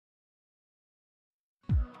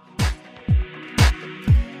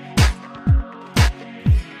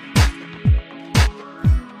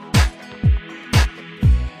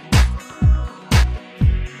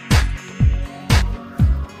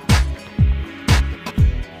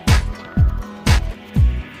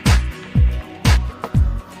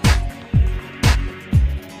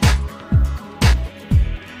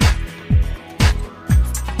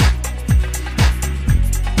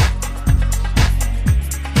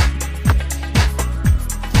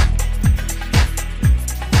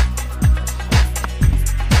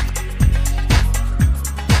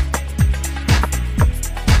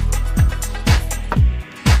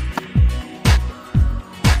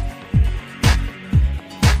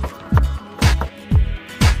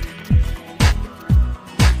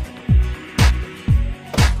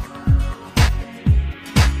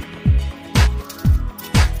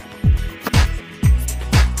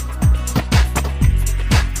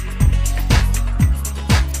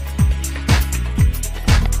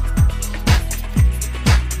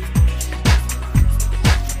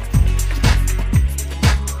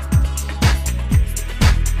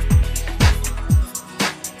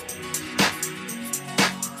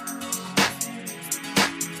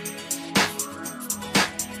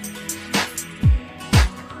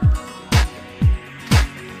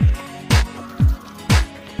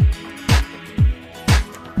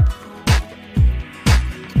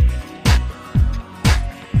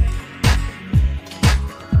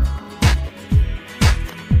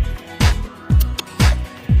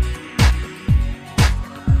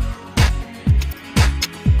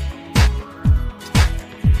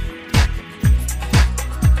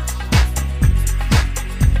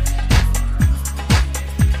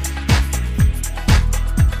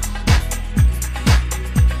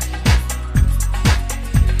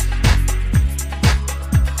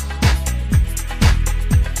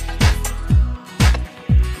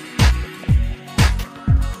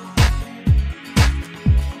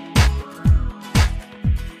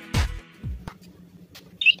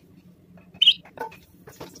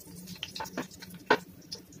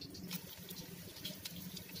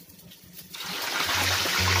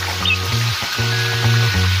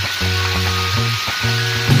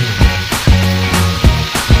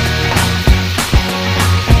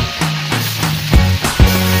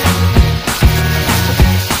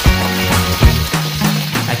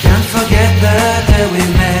day we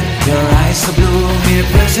met. Your eyes so blue, me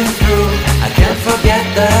piercing through. I can't forget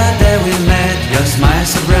the day we met. Your smile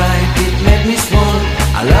so bright, it made me swoon.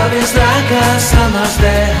 Our love is like a summer's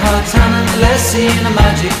day, hot and endless in a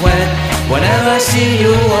magic way. Whenever I see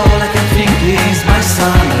you, all I can think is my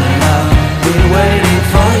summer love. Been waiting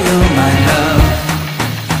for you, my love.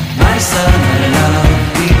 My summer love.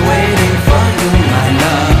 Been waiting for you, my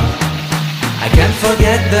love. I can't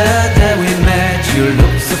forget the day we met. You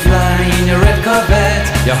looked so fly in your red Corvette.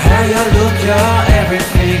 Your hair, your look, your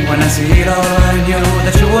everything. When I see it all, I knew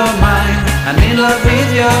that you were mine. I'm in love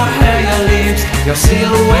with your hair, your lips, your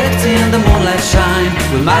silhouette in the moonlight shine.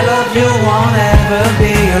 With my love you won't ever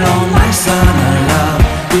be alone. My summer love,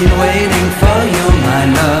 been waiting for you, my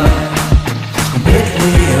love.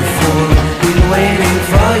 Completely a fool, been waiting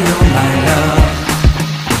for you, my love.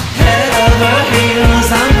 Head over heels,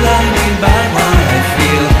 I'm blinded by what I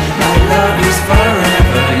feel. My love is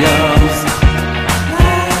forever yours.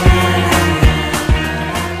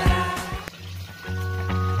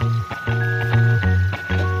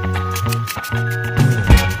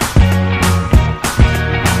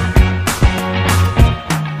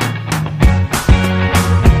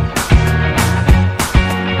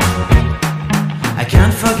 I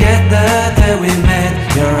can't forget the day we met.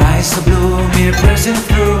 Your eyes so blue, me piercing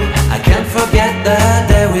through. I can't forget the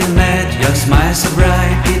day we met. Your smile so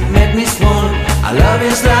bright, it made me swoon. Our love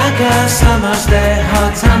is like a summer's day,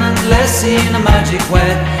 hot and endless in a magic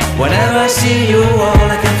way. Whenever I see you, all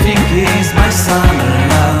I can think is my summer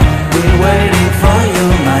love. Been waiting for you,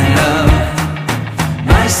 my love.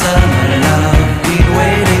 My summer love. Been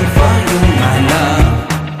waiting for you, my love.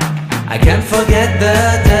 I can't forget the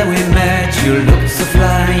day we met. You looked so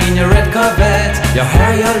fly in your red Corvette. Your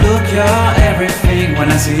hair, your look, your everything.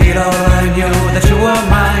 When I see it all, I knew that you were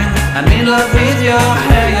mine. I'm in love with your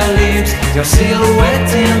hair, your lips, your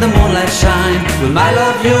silhouette in the moonlight shine. With my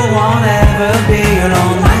love you won't ever be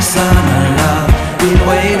alone. My summer love, been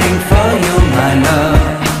waiting for you, my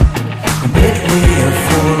love.